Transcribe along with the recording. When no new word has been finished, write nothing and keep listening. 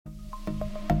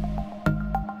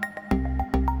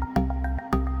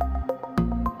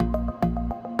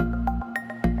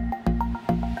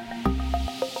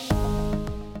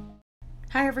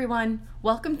Hi, everyone.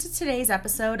 Welcome to today's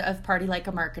episode of Party Like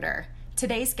a Marketer.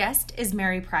 Today's guest is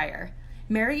Mary Pryor.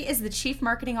 Mary is the Chief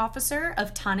Marketing Officer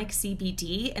of Tonic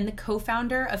CBD and the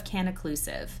co-founder of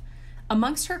CanOcclusive.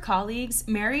 Amongst her colleagues,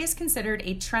 Mary is considered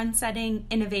a trend-setting,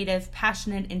 innovative,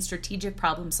 passionate, and strategic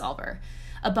problem solver.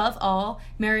 Above all,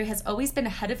 Mary has always been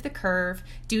ahead of the curve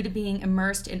due to being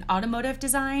immersed in automotive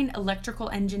design, electrical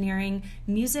engineering,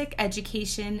 music,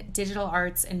 education, digital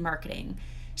arts, and marketing.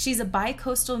 She's a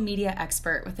bi-coastal media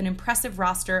expert with an impressive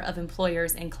roster of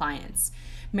employers and clients.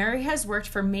 Mary has worked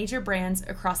for major brands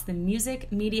across the music,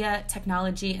 media,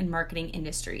 technology, and marketing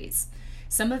industries.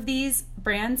 Some of these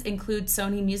brands include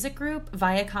Sony Music Group,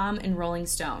 Viacom, and Rolling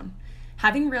Stone.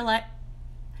 Having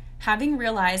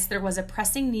realized there was a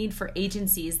pressing need for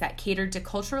agencies that catered to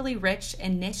culturally rich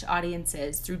and niche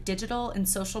audiences through digital and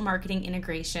social marketing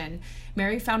integration,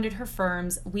 Mary founded her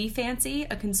firms We Fancy,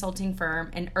 a consulting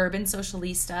firm, and Urban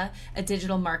Socialista, a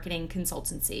digital marketing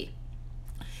consultancy.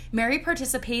 Mary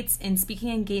participates in speaking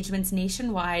engagements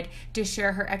nationwide to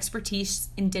share her expertise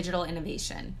in digital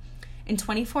innovation. In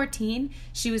 2014,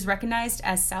 she was recognized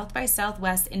as South by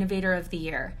Southwest Innovator of the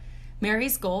Year.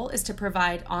 Mary's goal is to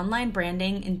provide online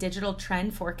branding and digital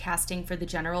trend forecasting for the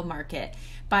general market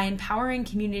by empowering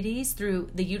communities through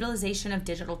the utilization of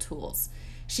digital tools.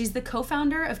 She's the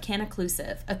co-founder of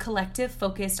CanOcclusive, a collective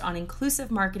focused on inclusive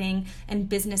marketing and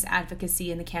business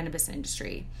advocacy in the cannabis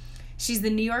industry. She's the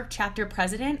New York chapter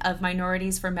president of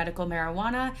Minorities for Medical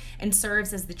Marijuana and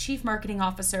serves as the chief marketing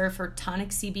officer for Tonic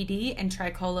CBD and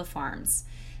Tricola Farms.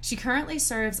 She currently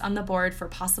serves on the board for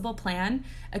Possible Plan,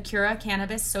 a Cura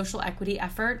cannabis social equity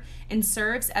effort, and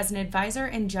serves as an advisor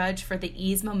and judge for the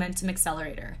Ease Momentum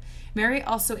Accelerator. Mary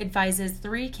also advises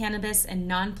 3 cannabis and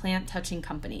non-plant touching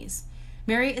companies.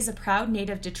 Mary is a proud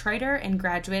native Detroiter and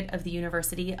graduate of the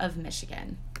University of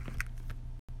Michigan.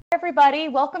 Everybody,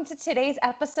 welcome to today's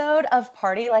episode of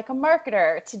Party Like a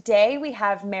Marketer. Today we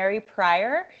have Mary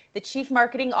Pryor, the Chief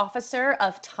Marketing Officer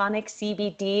of Tonic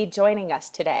CBD, joining us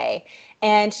today.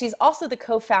 And she's also the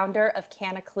co-founder of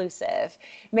CanOcclusive.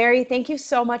 Mary, thank you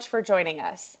so much for joining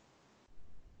us.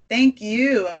 Thank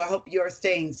you. I hope you are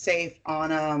staying safe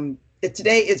on,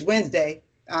 today is Wednesday,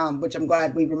 which I'm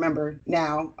glad we remember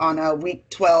now, on week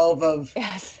 12 of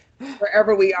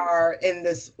wherever we are in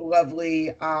this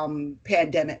lovely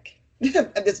pandemic,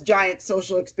 this giant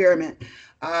social experiment.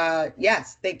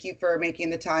 Yes, thank you for making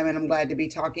the time, and I'm glad to be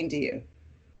talking to you.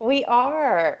 We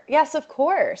are. Yes, of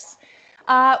course.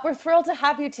 We're thrilled to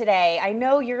have you today. I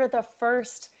know you're the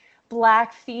first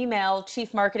Black female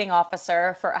chief marketing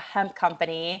officer for a hemp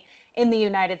company in the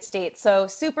United States. So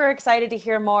super excited to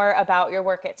hear more about your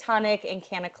work at Tonic and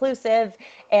CanOcclusive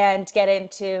and get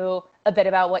into a bit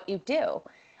about what you do.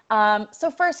 So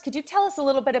first, could you tell us a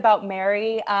little bit about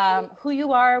Mary, who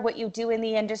you are, what you do in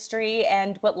the industry,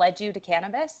 and what led you to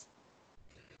cannabis?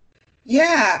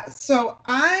 Yeah, so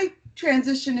I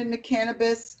transitioned into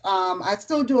cannabis. I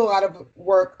still do a lot of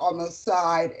work on the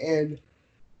side in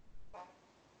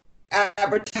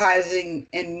advertising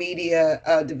and media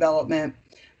development,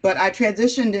 but I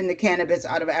transitioned into cannabis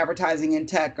out of advertising and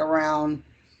tech around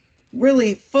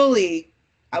really fully,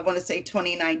 I want to say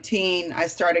 2019. I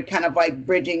started kind of like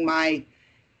bridging my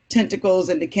tentacles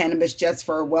into cannabis just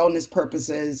for wellness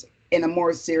purposes in a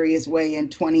more serious way in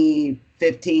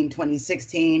 2015,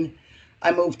 2016.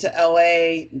 I moved to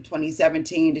LA in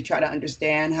 2017 to try to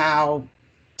understand how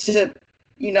to,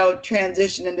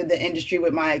 transition into the industry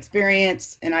with my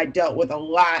experience. And I dealt with a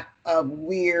lot of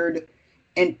weird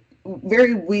and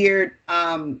very weird,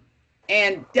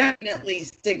 and definitely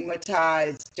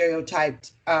stigmatized,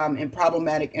 stereotyped, and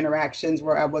problematic interactions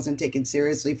where I wasn't taken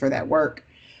seriously for that work.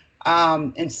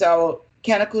 And so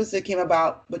CanOcclusive came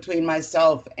about between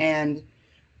myself and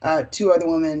 2 other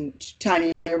women,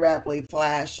 Tanya Rapley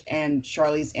Flash and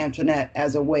Charlize Antoinette,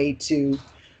 as a way to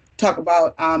talk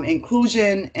about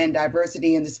inclusion and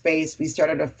diversity in the space. We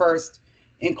started a first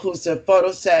inclusive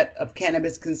photo set of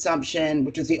cannabis consumption,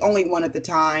 which was the only one at the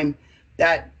time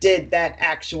that did that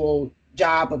actual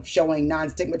job of showing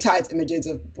non-stigmatized images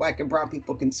of Black and brown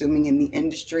people consuming in the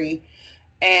industry.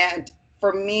 And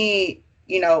for me,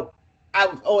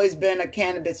 I've always been a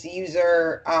cannabis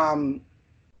user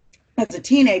as a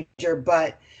teenager,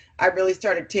 but I really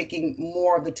started taking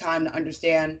more of the time to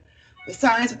understand the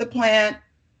science of the plant,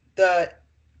 the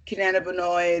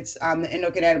cannabinoids, the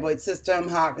endocannabinoid system,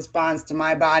 how it responds to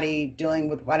my body, dealing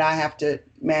with what I have to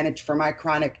manage for my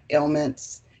chronic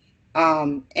ailments.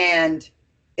 And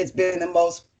it's been the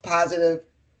most positive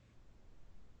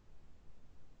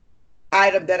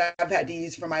item that I've had to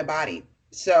use for my body.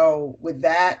 So with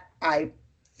that, I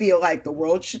feel like the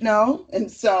world should know.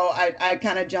 And so I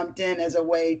kind of jumped in as a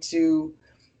way to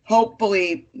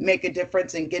hopefully make a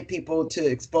difference and get people to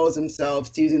expose themselves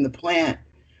to using the plant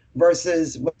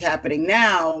versus what's happening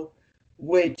now,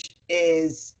 which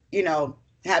is,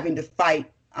 having to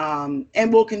fight,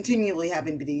 and we'll continually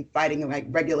having to be fighting like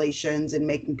regulations and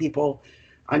making people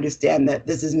understand that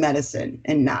this is medicine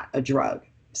and not a drug.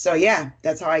 So yeah,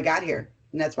 that's how I got here,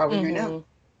 and that's why we're here now.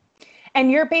 And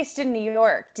you're based in New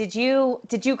York. Did you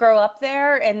grow up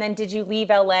there, and then did you leave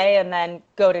LA and then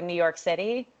go to New York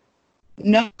City?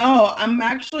 No, I'm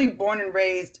actually born and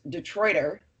raised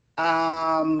Detroiter,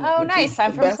 Oh, which is nice.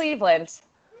 I'm the from best. Cleveland.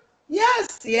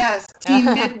 Yes, yes, Team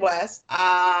Midwest.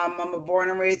 I'm a born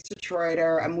and raised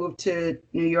Detroiter. I moved to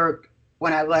New York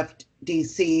when I left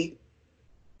DC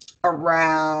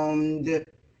around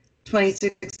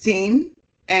 2016,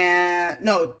 and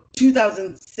no,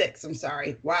 2006. I'm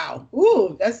sorry. Wow.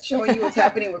 Ooh, that's showing you what's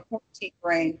happening with quarantine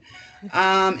brain.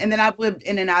 And then I've lived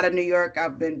in and out of New York.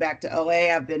 I've been back to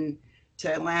LA. I've been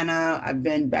to Atlanta. I've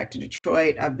been back to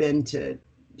Detroit. I've been to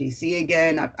DC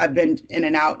again. I've been in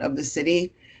and out of the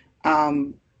city.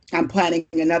 I'm planning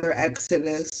another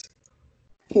exodus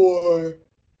for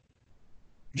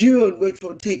June, which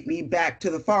will take me back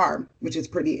to the farm, which is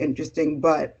pretty interesting.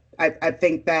 But I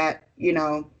think that,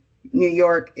 New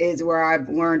York is where I've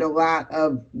learned a lot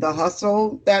of the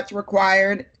hustle that's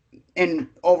required and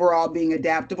overall being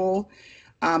adaptable.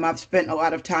 I've spent a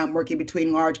lot of time working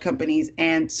between large companies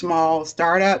and small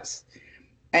startups.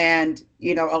 And,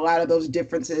 a lot of those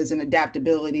differences and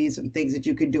adaptabilities and things that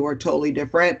you can do are totally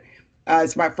different.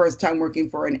 It's my first time working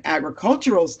for an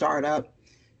agricultural startup,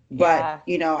 but,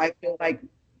 Yeah. I feel like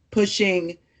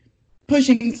pushing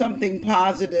something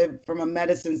positive from a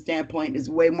medicine standpoint is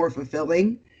way more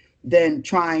fulfilling than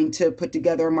trying to put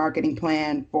together a marketing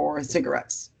plan for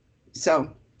cigarettes.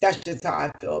 So that's just how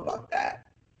I feel about that.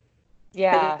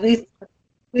 Yeah. At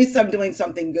least I'm doing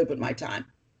something good with my time.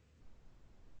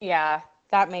 Yeah,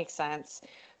 that makes sense.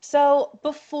 So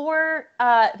before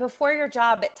your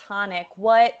job at Tonic,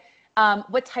 what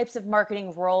types of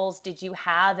marketing roles did you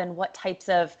have, and what types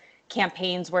of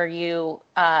campaigns were you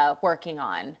working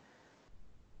on?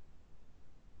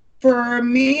 For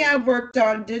me, I've worked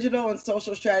on digital and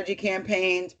social strategy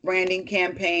campaigns, branding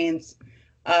campaigns,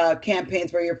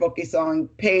 campaigns where you're focused on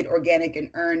paid, organic, and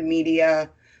earned media.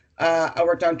 I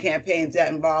worked on campaigns that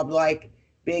involved like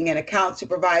being an account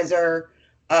supervisor,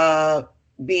 uh,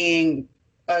 being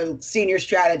a senior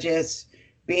strategist,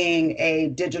 being a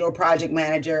digital project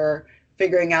manager,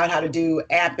 figuring out how to do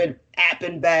app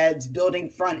embeds, building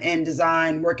front end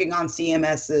design, working on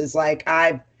CMSs. Like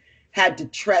I've had to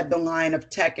tread the line of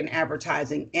tech and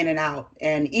advertising in and out.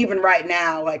 And even right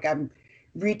now, like I'm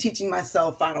reteaching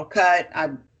myself Final Cut.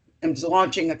 I'm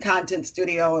launching a content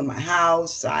studio in my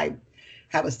house. I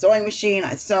have a sewing machine.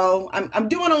 I sew. I'm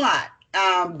doing a lot.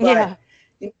 But Yeah.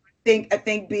 I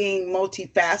think being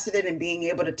multifaceted and being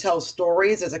able to tell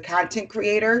stories as a content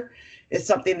creator is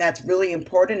something that's really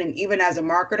important. And even as a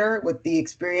marketer, with the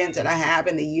experience that I have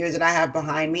and the years that I have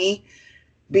behind me,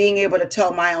 being able to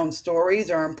tell my own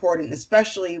stories are important,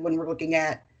 especially when we're looking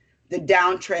at the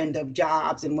downtrend of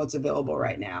jobs and what's available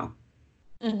right now.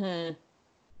 hmm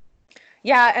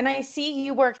Yeah, and I see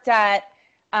you worked at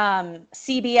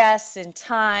CBS and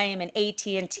Time and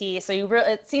AT&T. So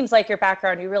it seems like your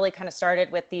background, you really kind of started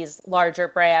with these larger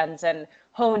brands and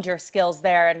honed your skills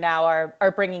there, and now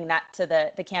are bringing that to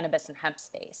the cannabis and hemp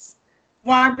space.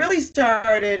 Well, I really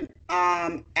started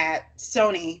at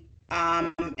Sony.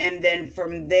 And then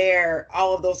from there,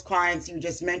 all of those clients you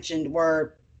just mentioned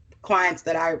were clients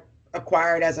that I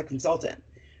acquired as a consultant,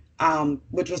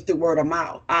 which was through word of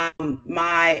mouth.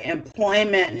 My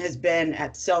employment has been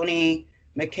at Sony,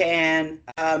 McCann,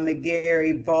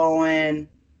 McGarry, Bowen.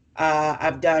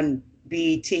 I've done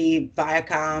BT,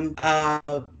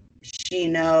 Viacom, She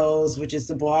Knows, which is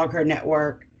the blog, her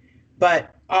network.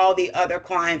 But all the other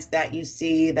clients that you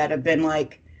see that have been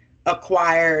like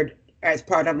acquired as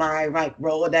part of my like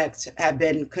Rolodex have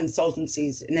been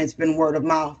consultancies, and it's been word of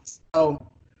mouth. So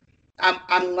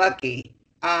I'm lucky.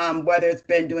 Whether it's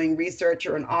been doing research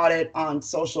or an audit on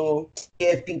social to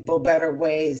give people better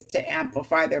ways to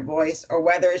amplify their voice, or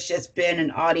whether it's just been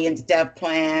an audience dev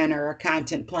plan or a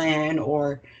content plan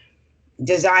or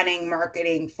designing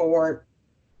marketing for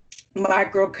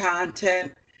micro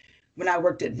content. When I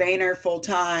worked at Vayner full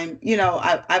time,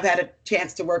 I've had a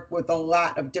chance to work with a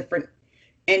lot of different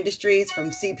industries, from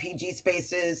CPG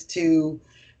spaces to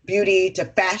beauty to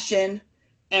fashion.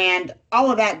 And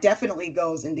all of that definitely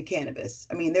goes into cannabis.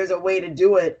 I mean, there's a way to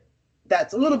do it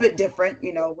that's a little bit different.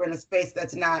 We're in a space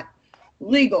that's not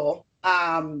legal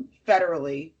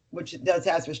federally, which does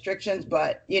has restrictions,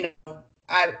 but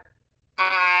I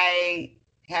I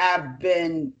have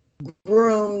been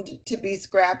groomed to be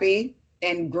scrappy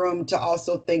and groomed to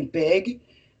also think big.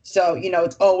 So,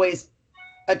 it's always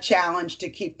a challenge to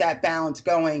keep that balance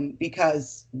going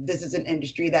because this is an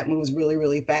industry that moves really,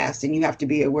 really fast and you have to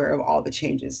be aware of all the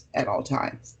changes at all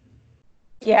times.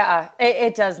 Yeah,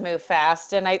 it does move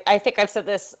fast. And I think I've said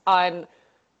this on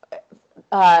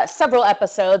several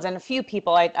episodes and a few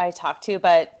people I talked to,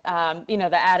 but the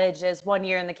adage is 1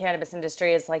 year in the cannabis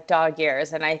industry is like dog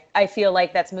years. And I feel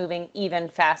like that's moving even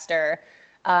faster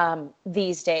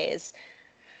these days.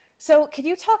 So could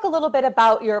you talk a little bit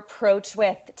about your approach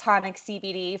with Tonic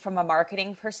CBD from a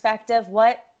marketing perspective?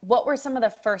 What were some of the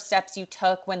first steps you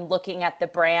took when looking at the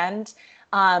brand?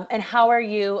 And how are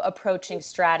you approaching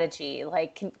strategy?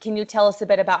 Like, can you tell us a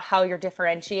bit about how you're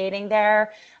differentiating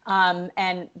there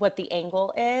and what the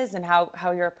angle is and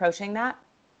how you're approaching that?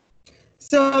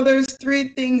 So there's three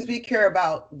things we care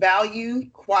about: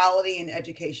 value, quality, and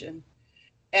education.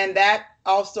 And that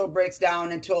also breaks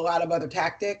down into a lot of other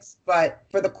tactics. But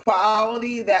for the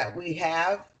quality that we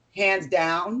have, hands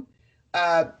down,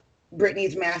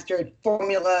 Brittany's mastered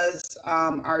formulas.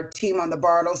 Our team on the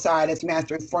Bardo side has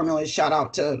mastered formulas. Shout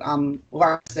out to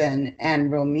Larson and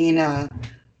Romina,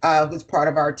 who's part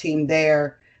of our team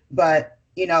there. But,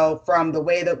 from the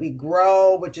way that we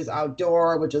grow, which is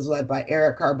outdoor, which is led by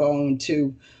Eric Carbone,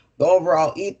 to the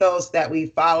overall ethos that we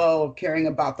follow, caring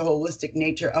about the holistic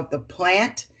nature of the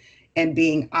plant and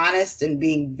being honest and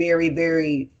being very,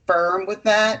 very firm with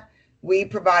that, we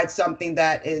provide something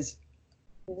that is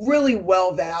really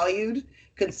well valued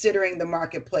considering the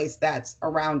marketplace that's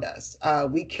around us.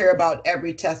 We care about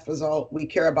every test result. We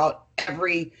care about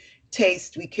every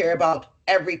taste. We care about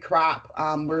every crop.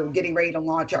 We're getting ready to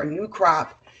launch our new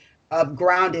crop of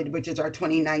Grounded, which is our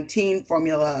 2019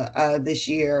 formula this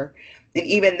year. And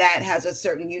even that has a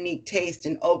certain unique taste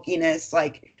and oakiness.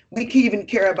 Like, we can even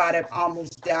care about it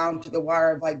almost down to the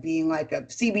wire of like being like a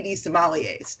CBD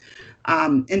sommeliers.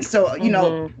 And so,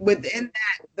 within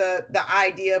that, the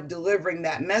idea of delivering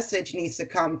that message needs to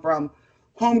come from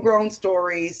homegrown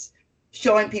stories,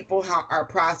 showing people how our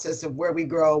process of where we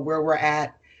grow, where we're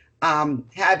at,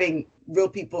 having real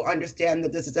people understand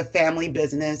that this is a family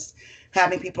business,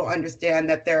 having people understand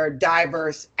that there are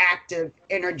diverse, active,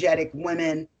 energetic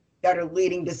women that are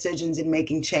leading decisions and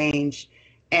making change.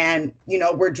 And,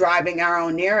 we're driving our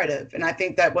own narrative. And I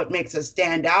think that what makes us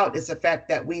stand out is the fact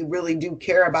that we really do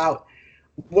care about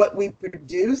what we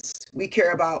produce. We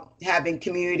care about having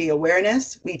community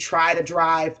awareness. We try to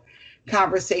drive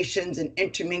conversations and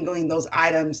intermingling those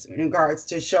items in regards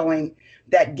to showing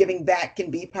that giving back can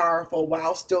be powerful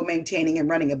while still maintaining and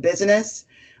running a business.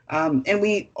 And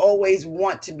we always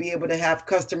want to be able to have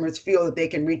customers feel that they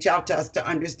can reach out to us to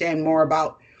understand more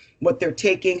about what they're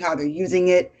taking, how they're using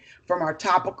it, from our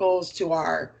topicals to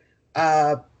our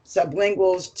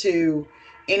sublinguals to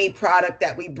any product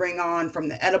that we bring on from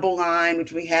the edible line,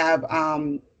 which we have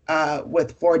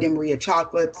with Flor de Maria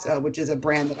Chocolates, which is a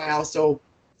brand that I also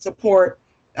support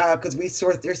because we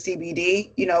source their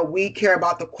CBD. We care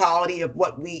about the quality of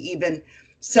what we even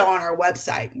sell on our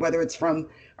website, whether it's from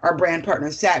our brand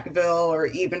partner Sackville or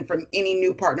even from any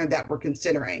new partner that we're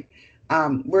considering.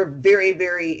 We're very,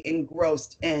 very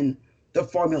engrossed in the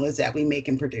formulas that we make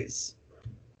and produce.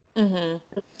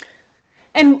 Mm-hmm.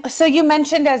 And so you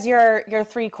mentioned as your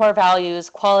three core values,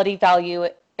 quality, value,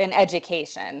 and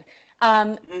education.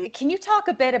 Can you talk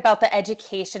a bit about the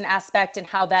education aspect and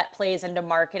how that plays into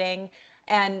marketing?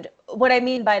 And what I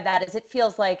mean by that is it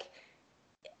feels like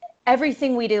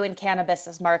everything we do in cannabis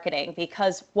is marketing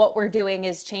because what we're doing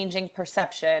is changing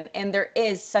perception. And there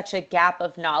is such a gap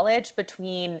of knowledge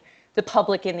between the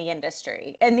public and the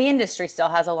industry. And the industry still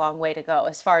has a long way to go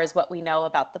as far as what we know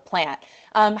about the plant.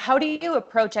 How do you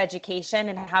approach education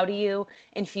and how do you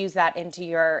infuse that into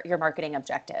your marketing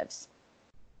objectives?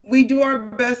 We do our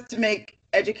best to make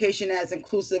education as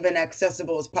inclusive and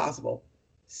accessible as possible.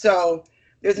 So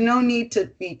there's no need to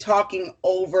be talking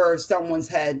over someone's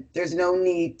head. There's no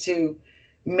need to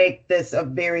make this a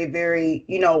very, very,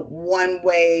 one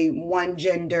way, one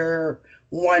gender,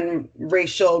 one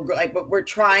racial, but we're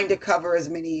trying to cover as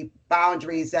many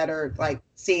boundaries that are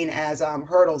seen as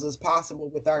hurdles as possible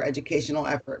with our educational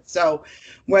efforts. So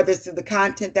whether it's through the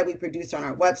content that we produce on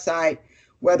our website,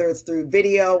 whether it's through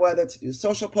video, whether it's through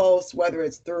social posts, whether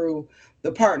it's through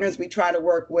the partners we try to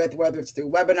work with, whether it's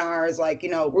through webinars,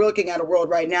 we're looking at a world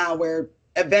right now where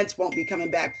events won't be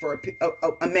coming back for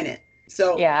a minute.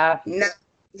 So yeah, now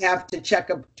we have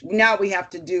to now we have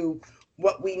to do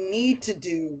what we need to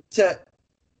do to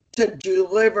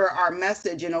deliver our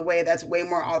message in a way that's way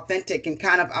more authentic and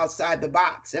kind of outside the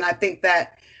box. And I think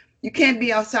that you can't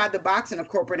be outside the box in a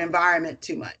corporate environment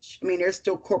too much. I mean, there's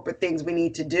still corporate things we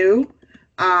need to do.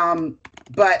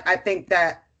 But I think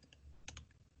that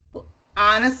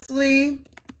honestly,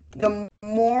 the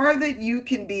more that you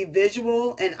can be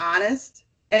visual and honest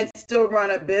and still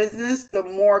run a business, the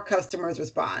more customers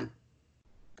respond.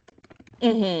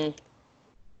 Mm-hmm.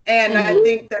 And I Mm-hmm.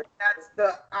 think that that's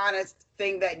the honest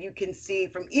thing that you can see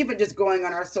from even just going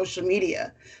on our social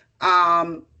media.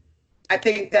 Um, I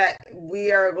think that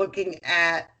we are looking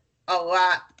at a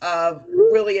lot of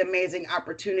really amazing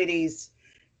opportunities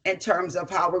in terms of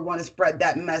how we want to spread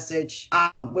that message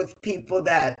with people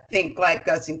that think like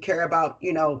us and care about,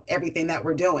 everything that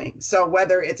we're doing. So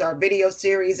whether it's our video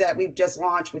series that we've just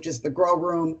launched, which is the Grow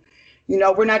Room,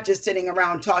 we're not just sitting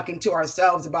around talking to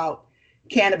ourselves about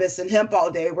cannabis and hemp all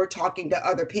day. We're talking to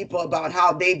other people about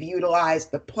how they've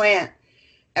utilized the plant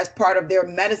as part of their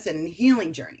medicine and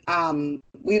healing journey.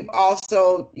 We've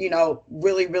also,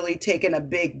 really, really taken a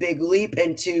big, big leap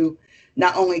into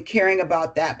not only caring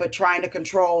about that, but trying to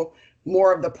control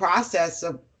more of the process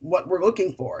of what we're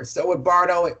looking for. So with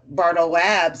Bardo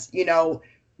Labs,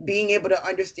 being able to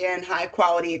understand high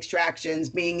quality extractions,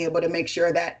 being able to make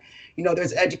sure that,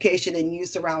 there's education and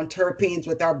use around terpenes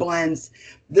with our blends.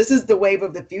 This is the wave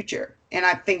of the future. And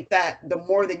I think that the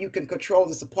more that you can control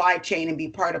the supply chain and be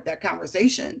part of that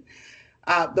conversation,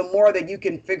 the more that you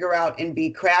can figure out and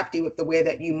be crafty with the way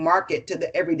that you market to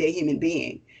the everyday human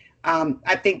being.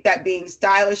 I think that being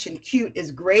stylish and cute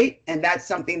is great, and that's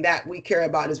something that we care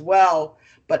about as well.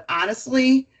 But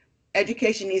honestly,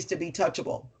 education needs to be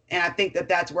touchable. And I think that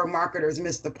that's where marketers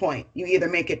miss the point. You either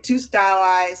make it too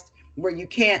stylized, where you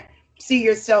can't see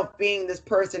yourself being this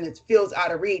person, it feels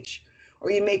out of reach, or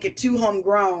you make it too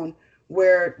homegrown,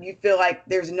 where you feel like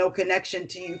there's no connection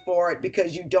to you for it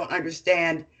because you don't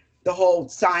understand the whole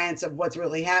science of what's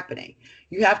really happening.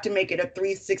 You have to make it a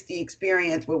 360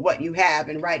 experience with what you have.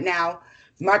 And right now,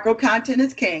 micro content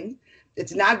is king.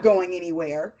 It's not going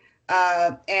anywhere.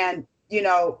 And,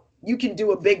 you can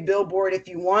do a big billboard if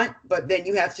you want, but then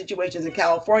you have situations in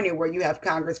California where you have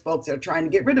Congress folks that are trying to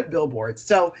get rid of billboards.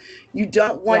 So you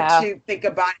don't want Yeah. to think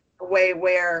about it in a way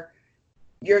where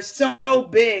you're so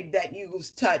big that you lose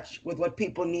touch with what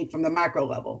people need from the micro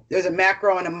level. There's a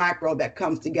macro and a micro that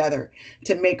comes together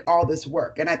to make all this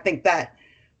work. And I think that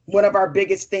one of our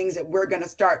biggest things that we're going to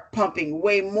start pumping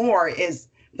way more is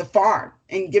the farm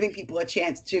and giving people a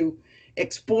chance to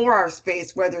explore our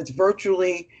space, whether it's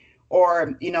virtually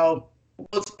or,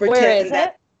 let's Where is pretend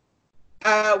that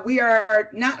it? we are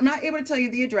not able to tell you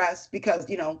the address because,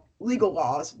 legal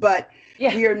laws, but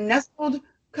Yeah. we are nestled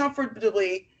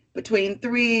comfortably between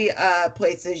three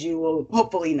places you will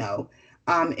hopefully know,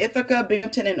 Ithaca,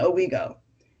 Binghamton, and Owego.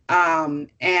 And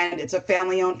it's a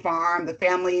family-owned farm. The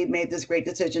family made this great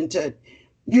decision to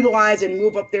utilize and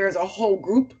move up there as a whole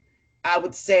group, I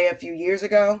would say a few years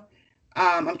ago.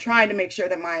 I'm trying to make sure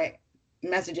that my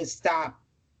messages stop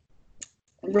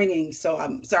ringing, so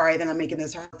I'm sorry that I'm making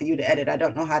this hard for you to edit. I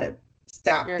don't know how to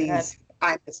stop You're good. these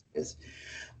iMessages.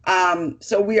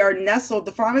 So we are nestled,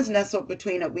 the farm is nestled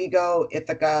between Owego,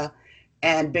 Ithaca,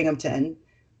 and Binghamton.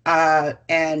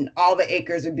 And all the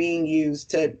acres are being used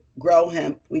to grow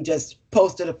hemp. We just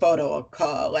posted a photo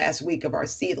last week of our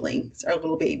seedlings, our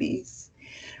little babies.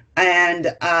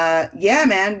 And yeah,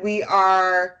 man,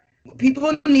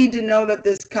 people need to know that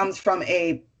this comes from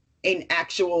an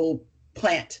actual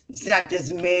plant. It's not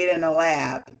just made in a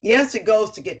lab. Yes, it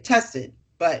goes to get tested,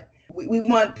 but we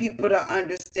want people to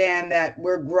understand that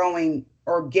we're growing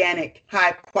organic,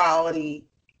 high quality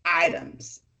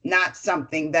items, not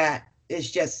something that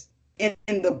is just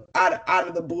out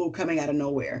of the blue, coming out of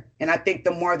nowhere. And I think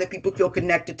the more that people feel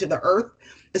connected to the earth,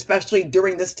 especially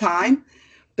during this time,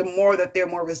 the more that they're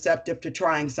more receptive to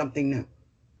trying something new.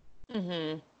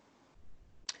 Mm-hmm.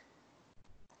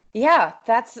 Yeah,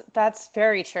 that's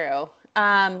very true.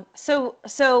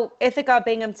 So Ithaca,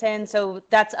 Binghamton, so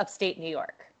that's upstate New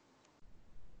York.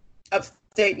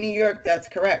 Upstate New York, that's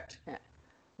correct. Yeah.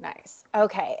 Nice.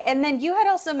 Okay. And then you had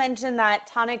also mentioned that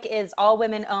Tonic is all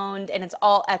women owned and it's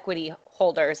all equity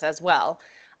holders as well.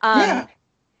 Yeah.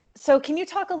 So can you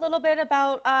talk a little bit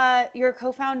about your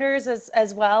co-founders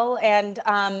as well? And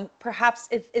perhaps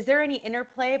is there any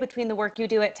interplay between the work you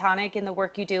do at Tonic and the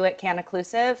work you do at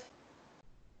CanNclusive?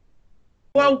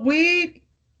 Well,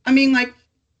 like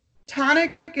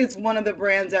Tonic is one of the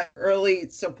brands that early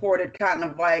supported kind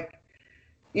of like,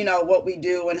 what we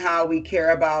do and how we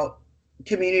care about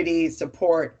community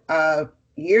support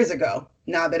years ago.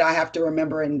 Now that I have to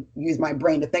remember and use my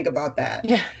brain to think about that.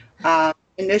 Yeah.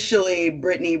 Initially,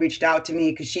 Brittany reached out to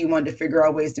me because she wanted to figure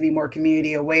out ways to be more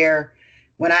community aware.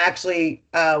 When I actually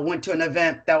went to an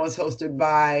event that was hosted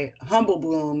by Humble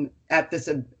Bloom at this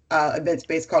event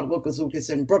space called Lucas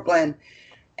in Brooklyn,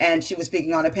 and she was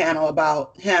speaking on a panel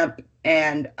about hemp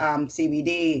and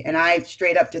CBD. And I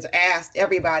straight up just asked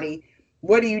everybody,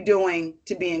 what are you doing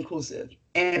to be inclusive?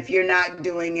 And if you're not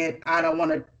doing it, I don't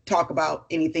want to talk about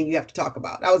anything you have to talk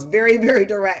about. I was very, very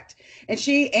direct. And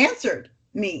she answered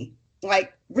me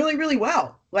like really, really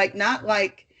well. Like, not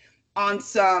like on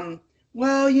some,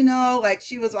 well, like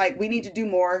she was like, we need to do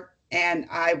more and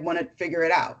I want to figure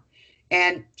it out.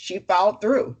 And she followed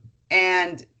through.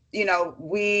 And,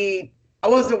 I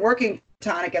wasn't working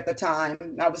Tonic at the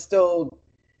time. I was still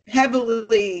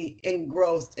heavily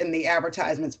engrossed in the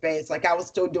advertisement space. Like, I was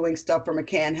still doing stuff for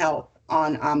McCann Health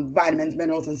on vitamins,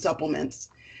 minerals, and supplements.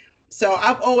 So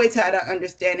I've always had an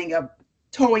understanding of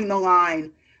towing the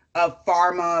line of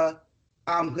pharma,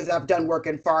 because I've done work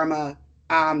in pharma,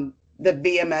 the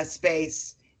VMS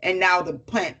space, and now the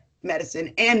plant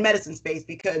medicine and medicine space,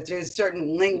 because there's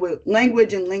certain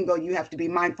language and lingo you have to be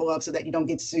mindful of so that you don't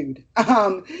get sued.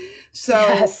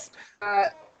 Yes.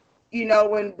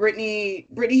 When Brittany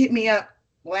hit me up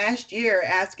last year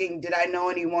asking, did I know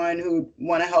anyone who'd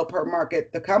want to help her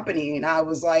market the company? And I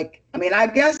was like, I mean, I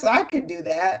guess I could do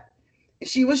that. And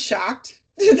she was shocked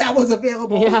that was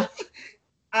available. Yeah.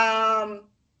 And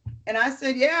I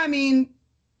said, yeah, I mean,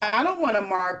 I don't want to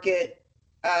market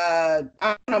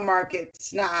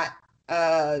snot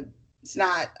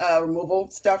removal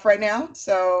stuff right now.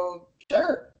 So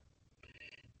sure.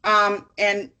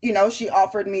 And she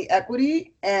offered me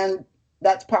equity, and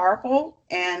that's powerful,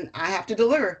 and I have to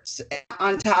deliver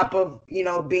on top of,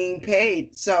 being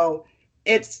paid. So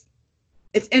it's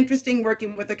interesting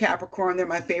working with a Capricorn. They're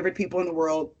my favorite people in the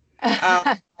world.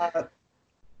 I'm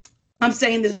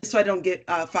saying this so I don't get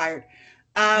fired.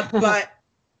 But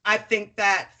I think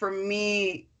that for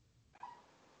me,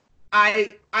 I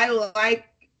like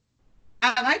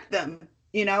them.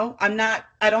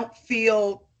 I don't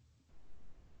feel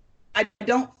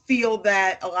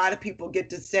that a lot of people get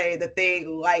to say that they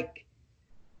like,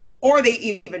 or they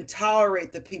even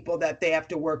tolerate the people that they have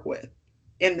to work with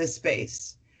in this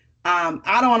space.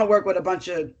 I don't want to work with a bunch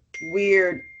of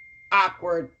weird,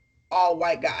 awkward, all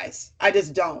white guys. I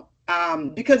just don't,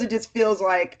 because it just feels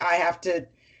like I have to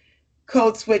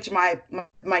code switch my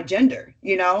gender,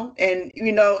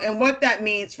 and what that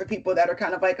means for people that are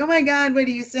kind of like, oh my God, what are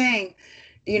you saying?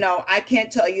 I can't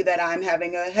tell you that I'm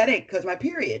having a headache because my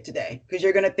period today, because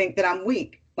you're going to think that I'm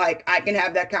weak. Like, I can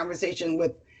have that conversation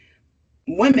with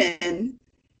women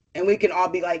and we can all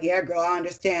be like, yeah, girl, I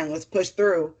understand. Let's push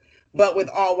through. But with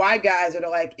all white guys that are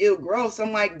like, ew, gross.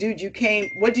 I'm like, dude,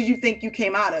 what did you think you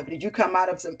came out of? Did you come out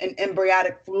of an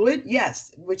embryonic fluid?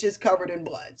 Yes, which is covered in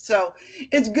blood. So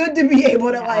it's good to be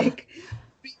able to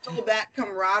feel that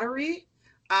camaraderie.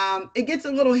 It gets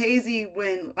a little hazy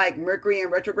when like Mercury in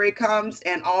retrograde comes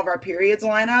and all of our periods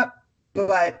line up.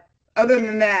 But other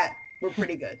than that, we're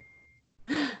pretty good.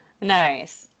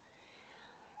 Nice.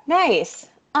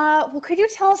 Well, could you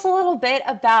tell us a little bit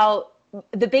about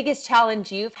the biggest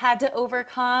challenge you've had to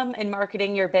overcome in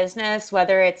marketing your business,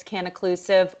 whether it's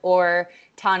CanNclusive or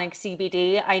Tonic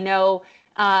CBD? I know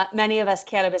many of us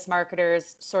cannabis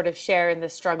marketers sort of share in the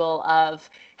struggle of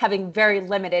having very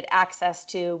limited access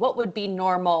to what would be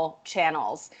normal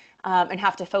channels, and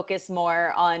have to focus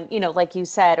more on, like you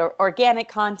said, organic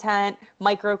content,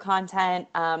 micro content,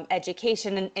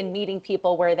 education, and meeting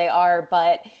people where they are.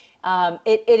 But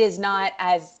it is not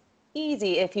as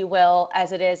easy, if you will,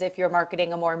 as it is if you're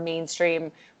marketing a more mainstream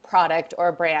product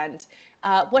or brand.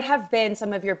 What have been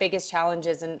some of your biggest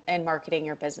challenges in marketing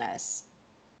your business?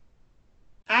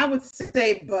 I would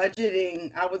say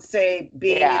budgeting. I would say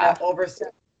being in an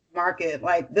oversaturated market.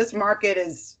 Like, this market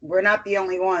we're not the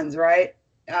only ones, right?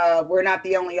 We're not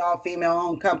the only all-female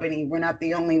owned company. We're not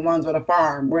the only ones with a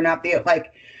farm.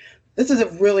 This is a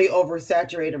really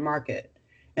oversaturated market.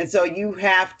 And so you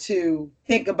have to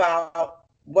think about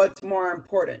what's more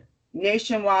important: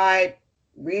 nationwide,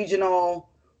 regional,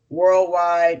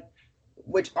 worldwide,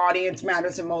 which audience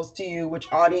matters the most to you,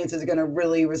 which audience is going to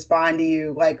really respond to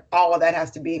you. Like, all of that has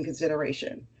to be in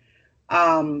consideration.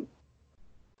 And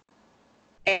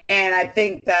I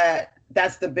think that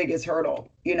that's the biggest hurdle.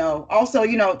 Also,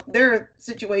 there are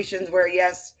situations where,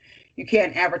 yes, you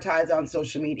can't advertise on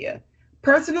social media.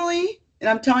 Personally, and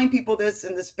I'm telling people this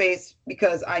in this space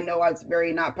because I know it's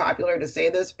very not popular to say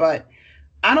this, but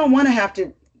I don't want to have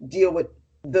to deal with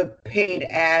the paid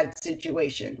ad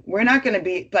situation. We're not going to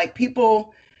be like,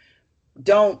 people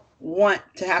don't want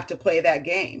to have to play that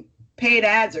game. Paid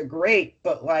ads are great,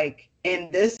 but like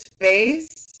in this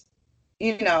space,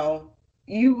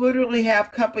 you literally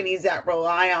have companies that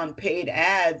rely on paid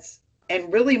ads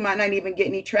and really might not even get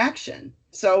any traction.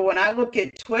 So when I look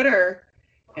at Twitter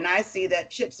and I see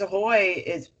that Chips Ahoy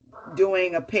is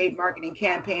doing a paid marketing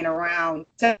campaign around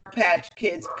Sour Patch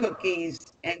Kids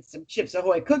cookies and some Chips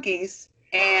Ahoy cookies,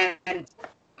 and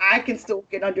I can still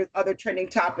get under other trending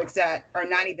topics that are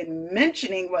not even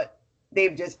mentioning what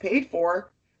they've just paid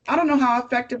for. I don't know how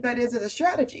effective that is as a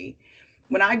strategy.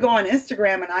 When I go on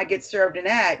Instagram and I get served an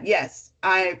ad, yes,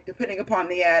 depending upon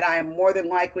the ad, I am more than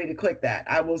likely to click that.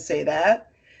 I will say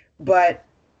that. But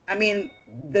I mean,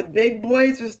 the big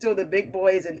boys are still the big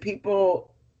boys, and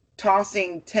people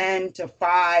tossing 10 to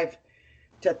 5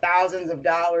 to thousands of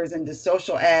dollars into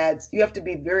social ads, you have to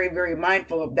be very, very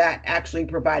mindful of that actually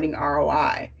providing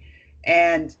ROI.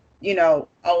 And, you know,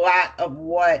 a lot of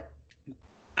what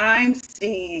I'm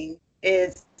seeing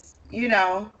is, you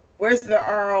know, where's the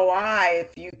ROI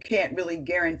if you can't really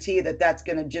guarantee that that's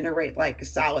going to generate like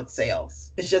solid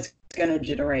sales? It's just going to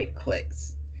generate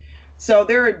clicks. So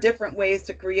there are different ways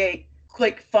to create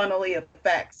click funnely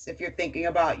effects if you're thinking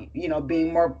about, you know,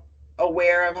 being more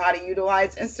aware of how to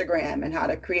utilize Instagram and how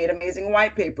to create amazing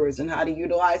white papers and how to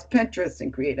utilize Pinterest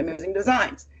and create amazing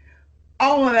designs.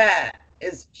 All of that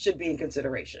should be in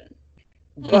consideration.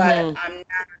 But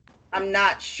I'm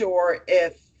not sure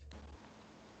if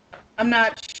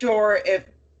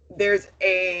there's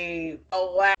a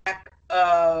lack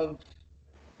of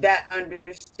that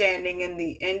understanding in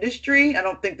the industry. I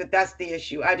don't think that that's the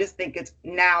issue. I just think it's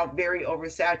now very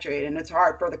oversaturated, and it's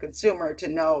hard for the consumer to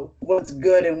know what's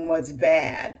good and what's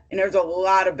bad. And there's a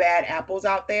lot of bad apples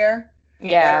out there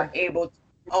that are able to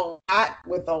do a lot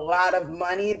with a lot of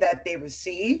money that they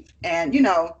receive. And, you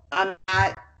know, I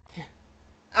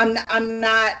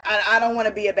don't want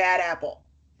to be a bad apple.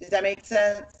 Does that make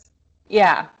sense?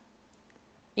 Yeah.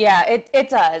 Yeah, it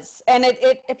does. And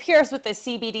it appears with the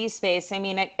CBD space. I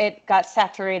mean, it got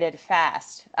saturated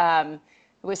fast. It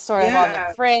was sort of on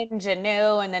the fringe and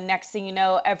new, and the next thing you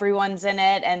know, everyone's in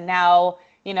it. And now,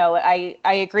 you know, I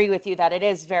agree with you that it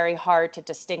is very hard to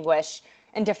distinguish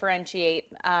and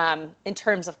differentiate in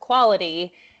terms of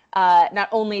quality, not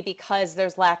only because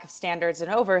there's lack of standards and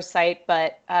oversight,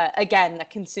 but again, the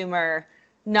consumer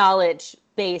knowledge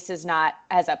base is not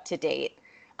as up to date.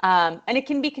 And it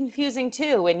can be confusing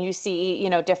too when you see,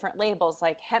 you know, different labels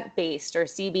like hemp-based or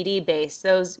CBD-based.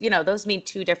 Those, you know, those mean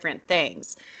two different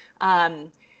things.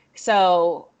 Well,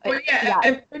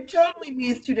 it totally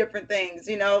means two different things.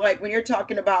 You know, like when you're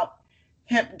talking about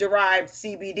hemp-derived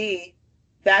CBD,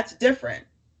 that's different.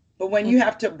 But when you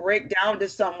have to break down to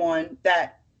someone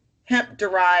that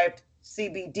hemp-derived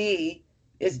CBD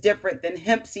is different than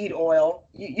hemp seed oil,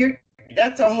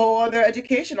 that's a whole other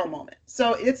educational moment.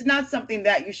 So it's not something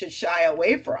that you should shy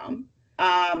away from.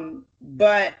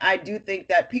 But I do think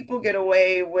that people get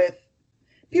away with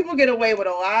a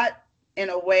lot in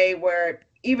a way where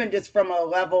even just from a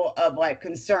level of like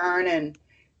concern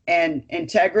and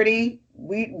integrity,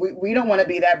 we don't want to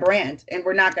be that brand, and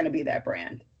we're not going to be that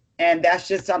brand. And that's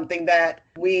just something that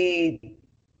we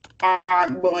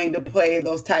aren't willing to play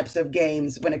those types of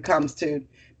games when it comes to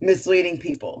misleading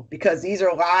people, because these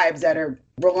are lives that are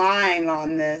relying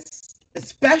on this,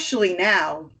 especially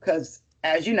now, because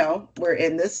as you know, we're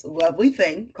in this lovely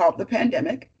thing called the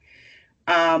pandemic.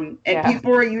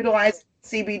 People are utilizing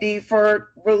CBD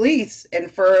for release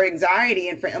and for anxiety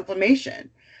and for inflammation.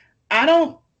 I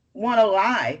don't want to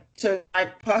lie to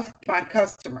my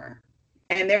customer.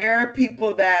 And there are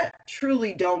people that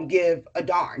truly don't give a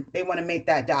darn. They want to make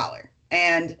that dollar.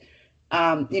 And,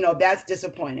 you know, that's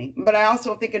disappointing. But I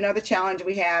also think another challenge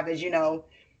we have is, you know,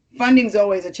 funding's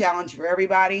always a challenge for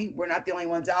everybody. We're not the only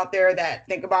ones out there that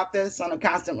think about this on a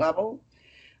constant level.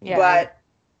 Yeah. But,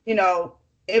 you know,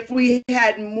 if we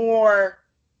had more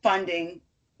funding,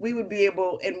 we would be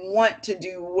able and want to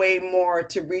do way more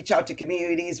to reach out to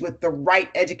communities with the right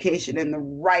education and the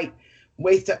right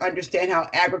ways to understand how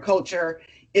agriculture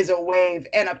is a wave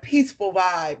and a peaceful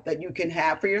vibe that you can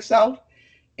have for yourself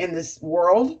in this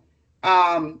world.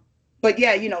 But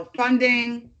yeah, you know,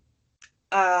 funding,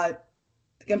 the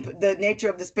nature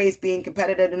of the space being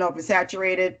competitive and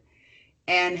oversaturated,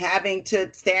 and having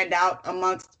to stand out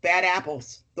amongst bad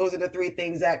apples. Those are the three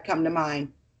things that come to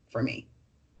mind for me.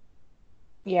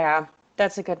 Yeah,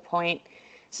 that's a good point.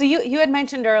 So you had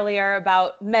mentioned earlier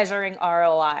about measuring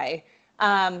ROI.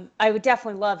 I would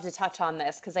definitely love to touch on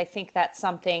this because I think that's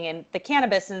something in the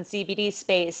cannabis and CBD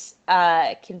space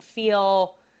can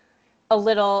feel a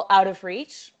little out of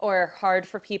reach or hard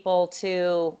for people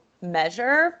to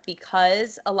measure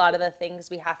because a lot of the things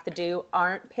we have to do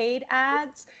aren't paid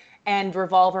ads and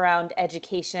revolve around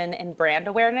education and brand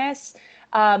awareness.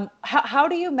 How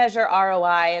do you measure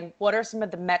ROI, and what are some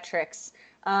of the metrics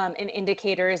and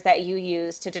indicators that you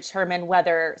use to determine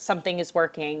whether something is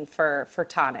working for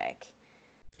Tonic?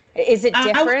 Is it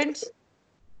different?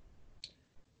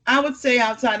 I would say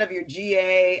outside of your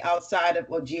GA,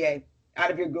 GA,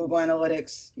 out of your Google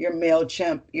Analytics, your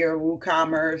MailChimp, your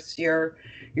WooCommerce, your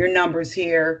numbers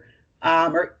here,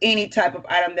 or any type of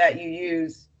item that you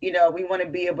use, we want to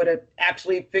be able to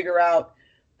actually figure out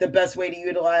the best way to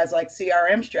utilize like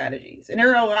CRM strategies. And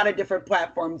there are a lot of different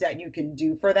platforms that you can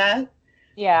do for that.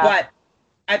 Yeah. But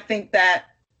I think that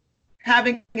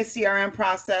having a CRM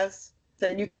process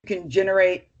that you can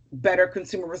generate better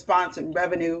consumer response and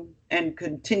revenue and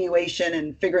continuation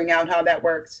and figuring out how that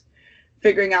works,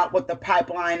 figuring out what the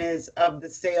pipeline is of the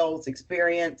sales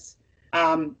experience.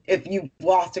 If you've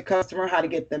lost a customer, how to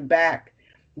get them back,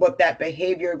 what that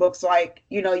behavior looks like.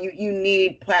 You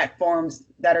need platforms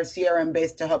that are CRM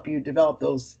based to help you develop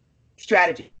those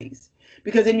strategies,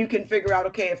 because then you can figure out,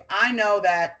 okay, if I know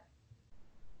that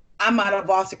I might have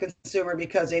lost a consumer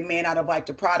because they may not have liked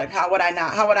a product, how would I know?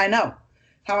 How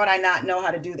would I not know how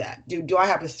to do that? Do I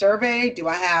have a survey? Do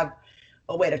I have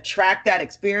a way to track that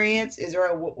experience? Is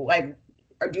there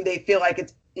or do they feel like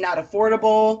it's not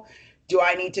affordable? Do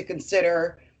I need to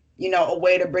consider, a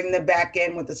way to bring them back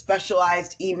in with a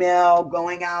specialized email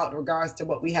going out in regards to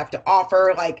what we have to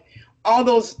offer? Like, all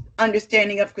those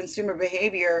understanding of consumer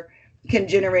behavior can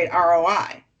generate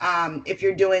ROI. If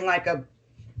you're doing like a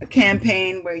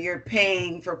campaign where you're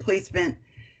paying for placement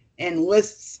and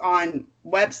lists on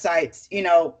websites,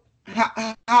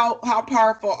 how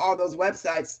powerful are those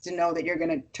websites to know that you're going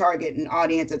to target an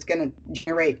audience that's going to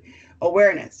generate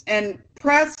awareness? And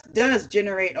press does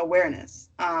generate awareness.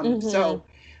 So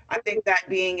I think that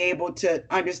being able to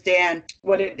understand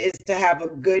what it is to have a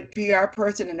good PR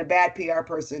person and a bad PR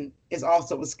person is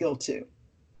also a skill too.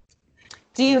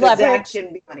 Do you leverage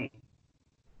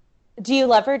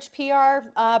PR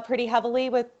pretty heavily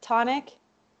with Tonic?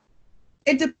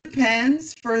 It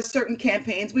depends. For certain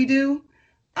campaigns we do.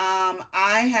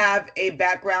 I have a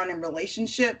background in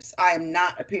relationships. I am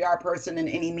not a PR person in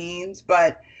any means,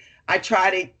 but I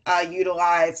try to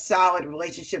utilize solid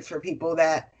relationships for people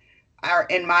that are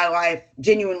in my life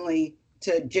genuinely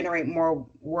to generate more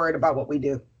word about what we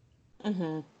do.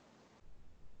 Mm-hmm.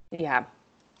 Yeah,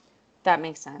 that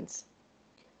makes sense.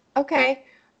 Okay.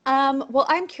 Well,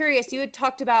 I'm curious, you had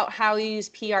talked about how you use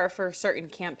PR for certain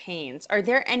campaigns. Are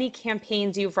there any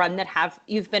campaigns you've run that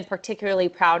you've been particularly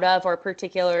proud of or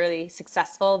particularly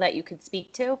successful that you could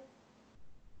speak to?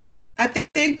 I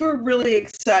think we're really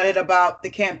excited about the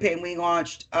campaign we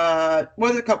launched.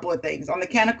 Was a couple of things. On the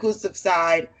CanOcclusive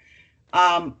side,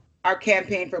 our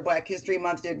campaign for Black History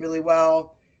Month did really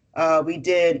well. We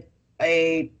did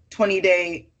a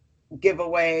 20-day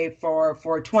giveaway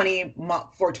for 20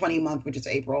 month, which is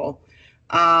April.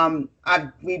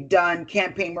 We've done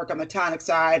campaign work on the Tonic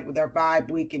side with our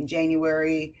Vibe Week in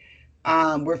January.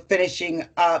 We're finishing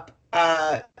up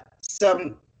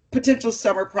some potential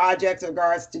summer projects in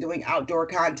regards to doing outdoor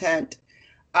content.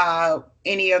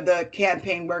 Any of the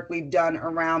campaign work we've done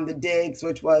around the Digs,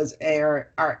 which was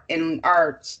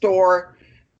our store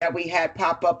that we had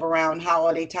pop up around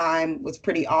holiday time, was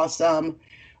pretty awesome.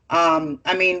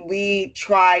 We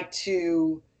try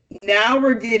to, now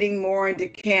we're getting more into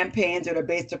campaigns that are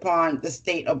based upon the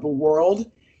state of the world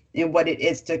and what it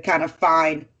is to kind of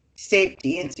find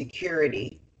safety and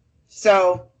security.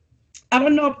 So I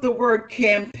don't know if the word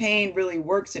campaign really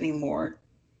works anymore.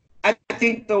 I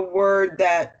think the word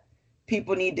that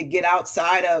people need to get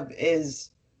outside of is,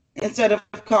 instead of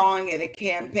calling it a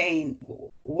campaign,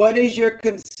 what is your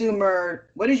consumer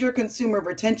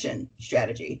retention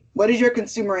strategy? What is your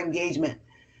consumer engagement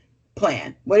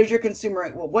plan? What is your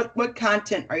what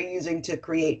content are you using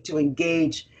to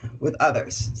engage with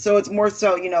others? So it's more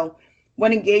so,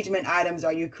 what engagement items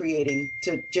are you creating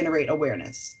to generate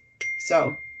awareness?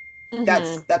 So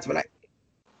that's what I think.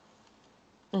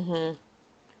 Mm-hmm.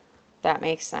 That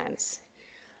makes sense.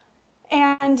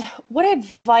 And what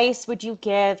advice would you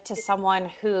give to someone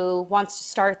who wants to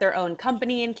start their own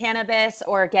company in cannabis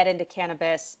or get into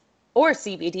cannabis or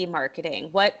CBD marketing?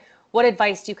 What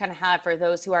advice do you kind of have for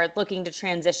those who are looking to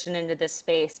transition into this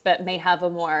space but may have a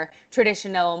more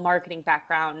traditional marketing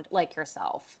background like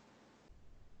yourself?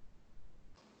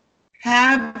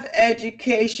 Have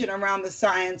education around the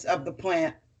science of the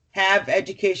plant. Have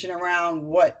education around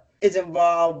what is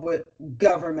involved with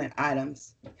government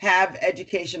items. Have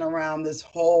education around this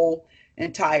whole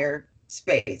entire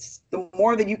space. The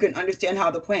more that you can understand how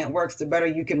the plant works, the better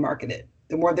you can market it.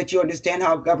 The more that you understand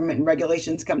how government and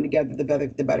regulations come together,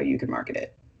 the better you can market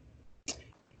it.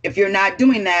 If you're not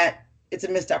doing that, it's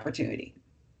a missed opportunity,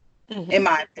 in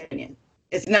my opinion.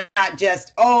 It's not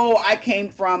just, I came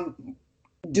from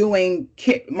doing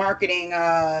marketing,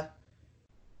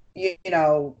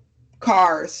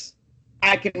 cars.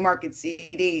 I can market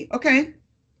CD. Okay.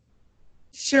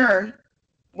 Sure.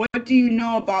 What do you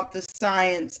know about the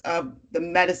science of the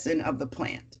medicine of the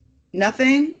plant?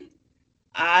 Nothing?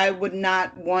 I would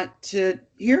not want to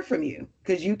hear from you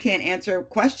because you can't answer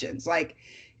questions. Like,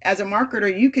 as a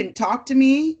marketer, you can talk to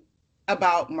me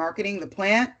about marketing the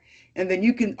plant, and then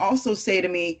you can also say to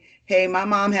me, hey, my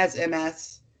mom has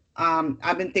MS.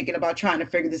 I've been thinking about trying to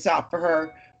figure this out for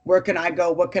her. Where can I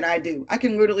go? What can I do? I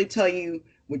can literally tell you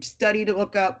which study to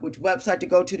look up, which website to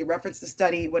go to reference the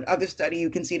study, what other study you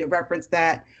can see to reference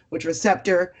that, which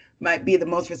receptor might be the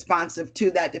most responsive to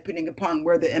that, depending upon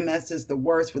where the MS is the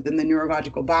worst within the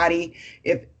neurological body.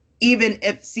 If even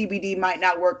if CBD might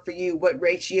not work for you, what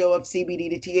ratio of CBD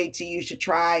to THC you should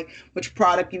try, which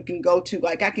product you can go to.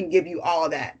 Like, I can give you all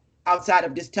of that outside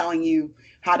of just telling you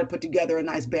how to put together a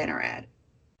nice banner ad.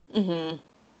 Mm-hmm.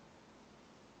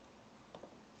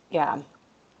 Yeah.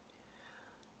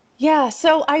 Yeah,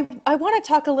 so I want to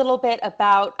talk a little bit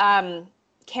about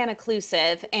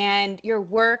CanOcclusive and your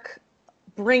work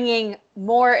bringing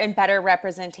more and better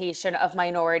representation of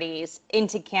minorities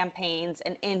into campaigns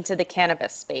and into the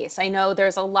cannabis space. I know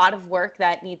there's a lot of work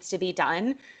that needs to be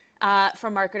done for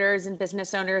marketers and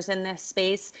business owners in this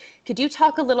space. Could you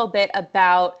talk a little bit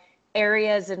about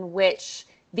areas in which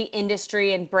the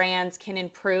industry and brands can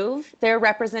improve their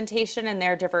representation and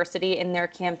their diversity in their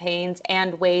campaigns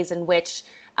and ways in which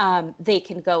they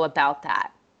can go about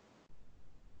that?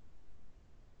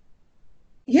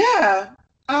 Yeah.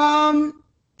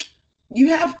 You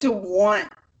have to want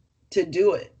to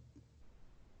do it.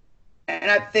 And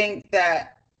I think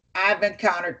that I've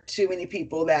encountered too many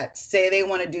people that say they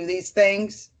want to do these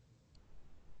things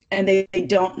and they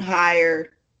don't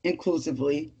hire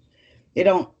inclusively. They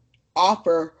don't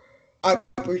offer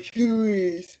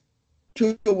opportunities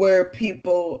to where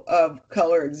people of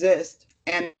color exist,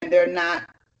 and they're not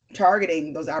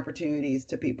targeting those opportunities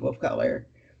to people of color.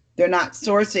 They're not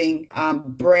sourcing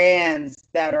brands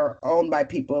that are owned by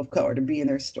people of color to be in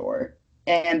their store.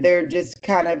 And they're just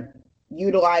kind of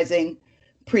utilizing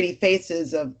pretty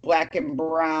faces of black and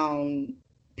brown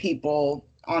people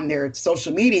on their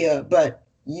social media, but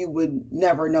you would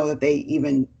never know that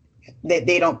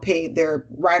they don't pay their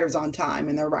writers on time,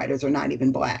 and their writers are not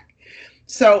even black.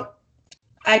 So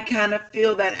I kind of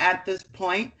feel that at this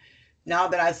point, now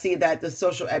that I see that the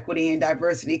social equity and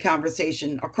diversity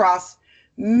conversation across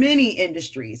many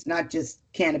industries, not just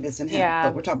cannabis and hemp, but Yeah.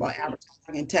 we're talking about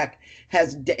advertising and tech,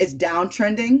 is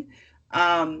downtrending.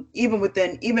 Even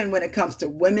when it comes to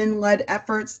women-led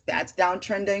efforts, that's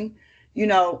downtrending.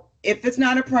 If it's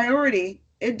not a priority,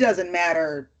 it doesn't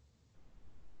matter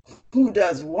who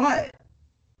does what.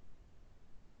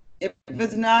 If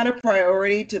it's not a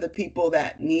priority to the people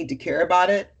that need to care about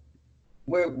it,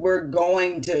 we're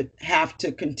going to have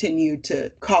to continue to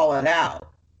call it out.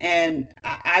 And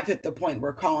I've hit the point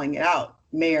where calling it out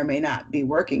may or may not be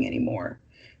working anymore.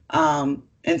 And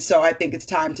so I think it's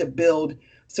time to build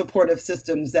supportive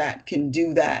systems that can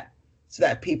do that, so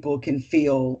that people can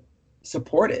feel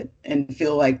supported and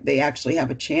feel like they actually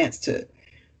have a chance to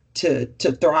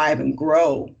thrive and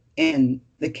grow in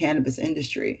the cannabis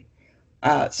industry.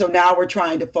 So now we're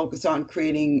trying to focus on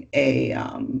creating a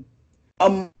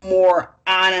more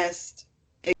honest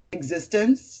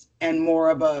existence and more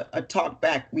of a talk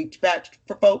back, reach back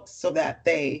for folks, so that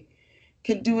they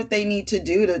can do what they need to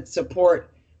do to support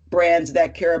brands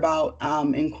that care about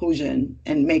inclusion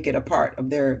and make it a part of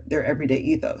their everyday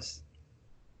ethos.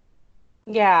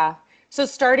 Yeah. So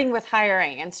starting with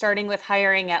hiring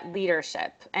at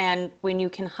leadership. And when you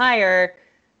can hire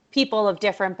people of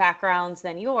different backgrounds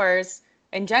than yours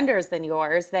and genders than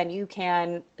yours, then you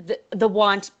can, the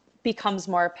want becomes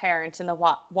more apparent and the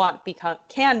want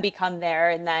can become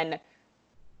there, and then,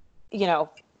 you know,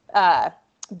 uh,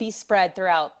 be spread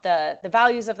throughout the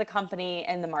values of the company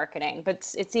and the marketing.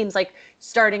 But it seems like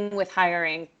starting with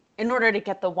hiring in order to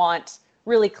get the want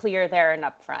really clear there and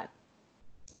upfront.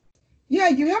 Yeah,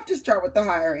 you have to start with the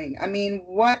hiring. I mean,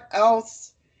 what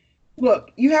else?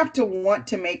 Look, you have to want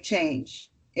to make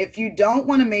change. If you don't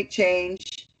want to make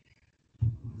change,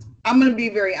 I'm going to be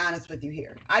very honest with you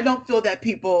here. I don't feel that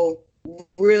people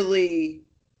really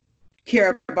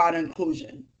care about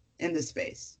inclusion in this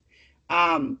space.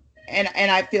 And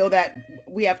I feel that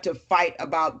we have to fight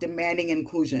about demanding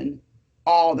inclusion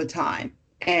all the time.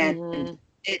 And Mm-hmm.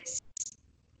 it's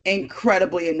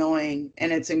incredibly annoying,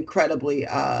 and it's incredibly,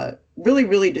 really,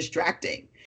 really distracting.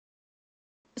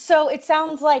 So it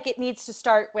sounds like it needs to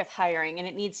start with hiring and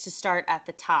it needs to start at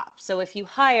the top. So if you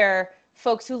hire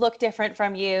folks who look different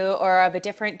from you or of a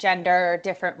different gender or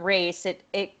different race,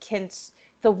 it can,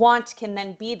 the want can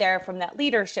then be there from that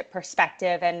leadership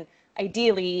perspective. And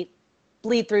ideally,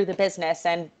 bleed through the business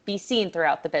and be seen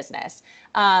throughout the business.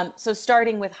 So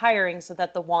starting with hiring so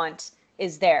that the want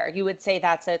is there, you would say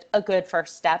that's a good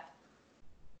first step?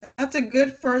 That's a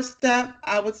good first step.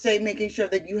 I would say making sure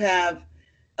that you have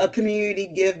a community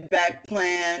give back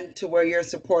plan to where you're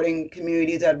supporting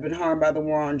communities that have been harmed by the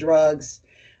war on drugs.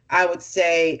 I would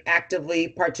say actively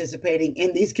participating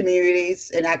in these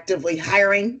communities and actively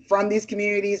hiring from these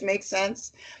communities makes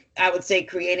sense. I would say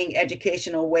creating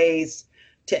educational ways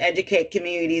to educate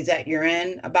communities that you're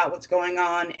in about what's going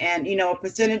on. And, a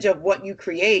percentage of what you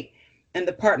create and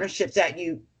the partnerships that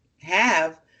you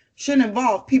have should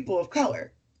involve people of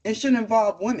color and should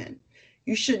involve women.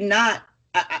 You should not,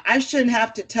 I shouldn't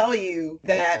have to tell you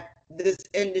that this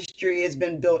industry has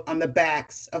been built on the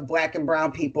backs of Black and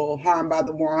brown people harmed by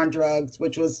the war on drugs,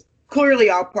 which was clearly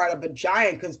all part of a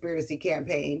giant conspiracy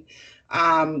campaign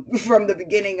from the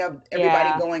beginning of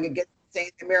everybody going against saying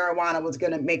that marijuana was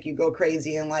going to make you go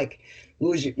crazy and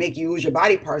make you lose your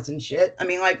body parts and shit. I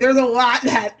mean, there's a lot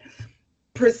that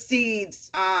precedes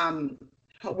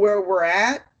where we're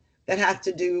at that has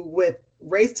to do with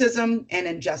racism and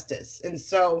injustice. And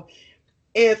so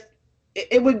if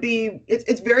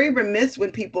it's very remiss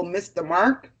when people miss the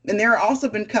mark. And there have also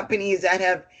been companies that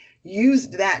have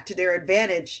used that to their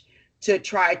advantage to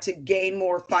try to gain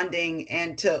more funding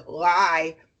and to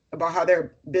lie about how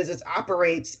their business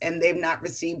operates, and they've not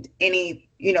received any,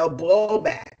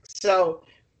 blowback. So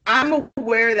I'm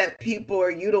aware that people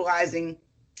are utilizing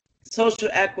social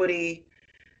equity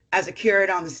as a carrot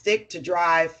on the stick to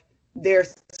drive their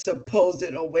supposed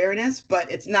awareness,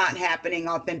 but it's not happening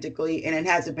authentically, and it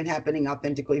hasn't been happening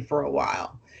authentically for a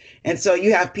while. And so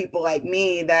you have people like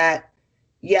me that,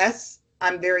 yes,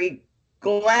 I'm very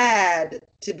glad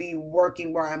to be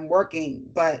working where I'm working,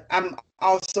 but I'm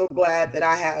also glad that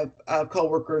I have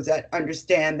coworkers that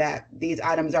understand that these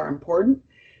items are important.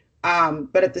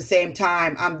 But at the same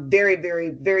time, I'm very,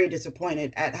 very, very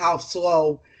disappointed at how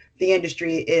slow the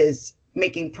industry is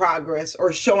making progress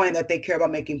or showing that they care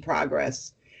about making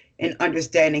progress and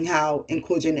understanding how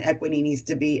inclusion and equity needs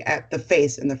to be at the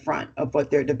face and the front of what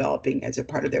they're developing as a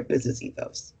part of their business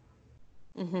ethos.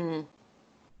 Mm-hmm.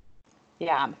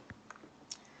 Yeah,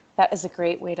 that is a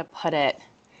great way to put it.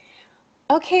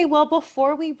 Okay, well,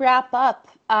 before we wrap up,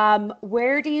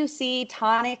 where do you see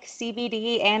Tonic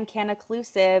CBD and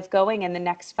CannaClusive going in the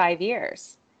next 5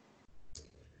 years?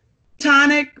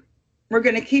 Tonic, we're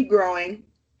going to keep growing.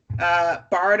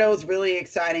 Bardo is really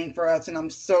exciting for us, and I'm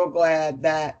so glad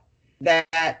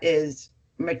that is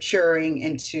maturing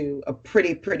into a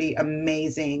pretty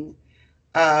amazing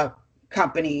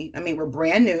company. I mean, we're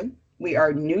brand new. We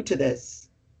are new to this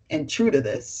and true to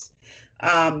this.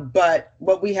 But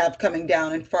what we have coming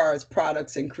down as far as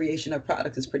products and creation of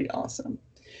products is pretty awesome.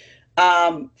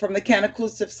 From the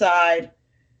CannaClusive side,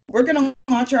 we're going to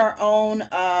launch our own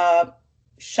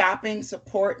shopping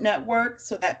support network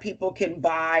so that people can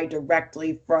buy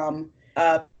directly from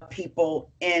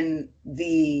people in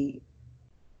the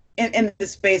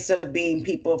space of being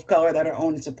people of color that are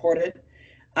owned and supported.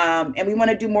 And we want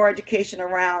to do more education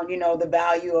around, the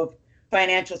value of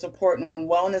financial support and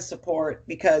wellness support,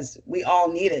 because we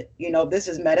all need it. This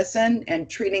is medicine, and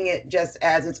treating it just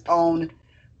as its own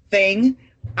thing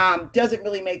doesn't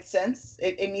really make sense.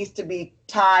 It needs to be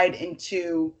tied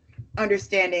into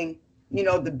understanding,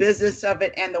 the business of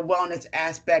it and the wellness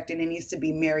aspect, and it needs to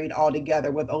be married all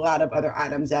together with a lot of other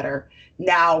items that are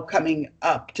now coming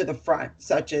up to the front,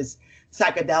 such as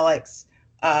psychedelics,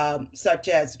 such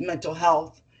as mental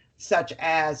health, such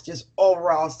as just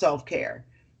overall self-care.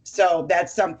 So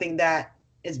that's something that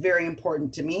is very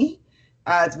important to me.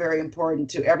 It's very important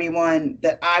to everyone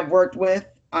that I've worked with.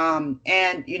 And,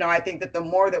 I think that the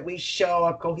more that we show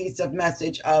a cohesive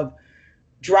message of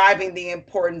driving the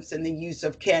importance and the use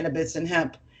of cannabis and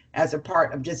hemp as a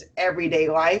part of just everyday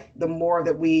life, the more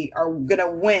that we are going to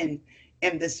win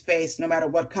in this space, no matter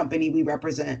what company we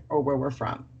represent or where we're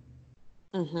from.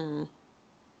 Mm-hmm.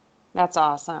 That's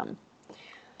awesome.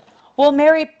 Well,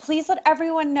 Mary, please let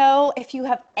everyone know if you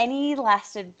have any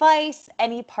last advice,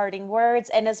 any parting words,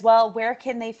 and as well, where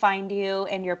can they find you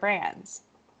and your brands?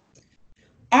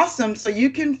 Awesome. So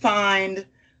you can find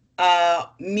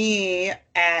me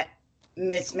at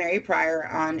Miss Mary Pryor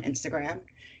on Instagram.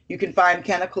 You can find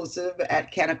CannaClusive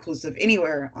at CannaClusive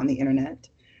anywhere on the internet.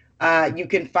 You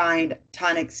can find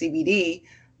Tonic CBD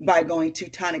by going to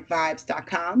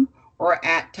tonicvibes.com or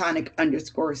at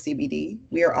tonic_CBD.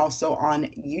 We are also on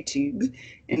YouTube,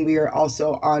 and we are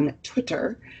also on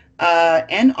Twitter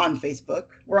and on Facebook.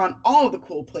 We're on all of the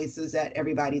cool places that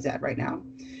everybody's at right now.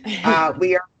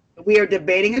 We are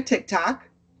debating a TikTok.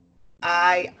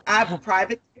 I have a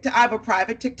private TikTok. I have a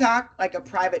private TikTok, like a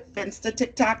private Finsta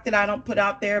TikTok that I don't put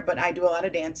out there, but I do a lot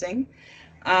of dancing.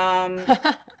 Um,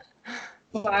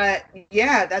 but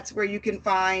yeah, that's where you can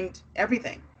find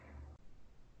everything.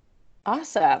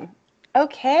 Awesome.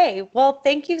 Okay. Well,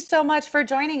 thank you so much for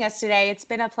joining us today. It's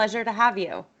been a pleasure to have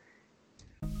you.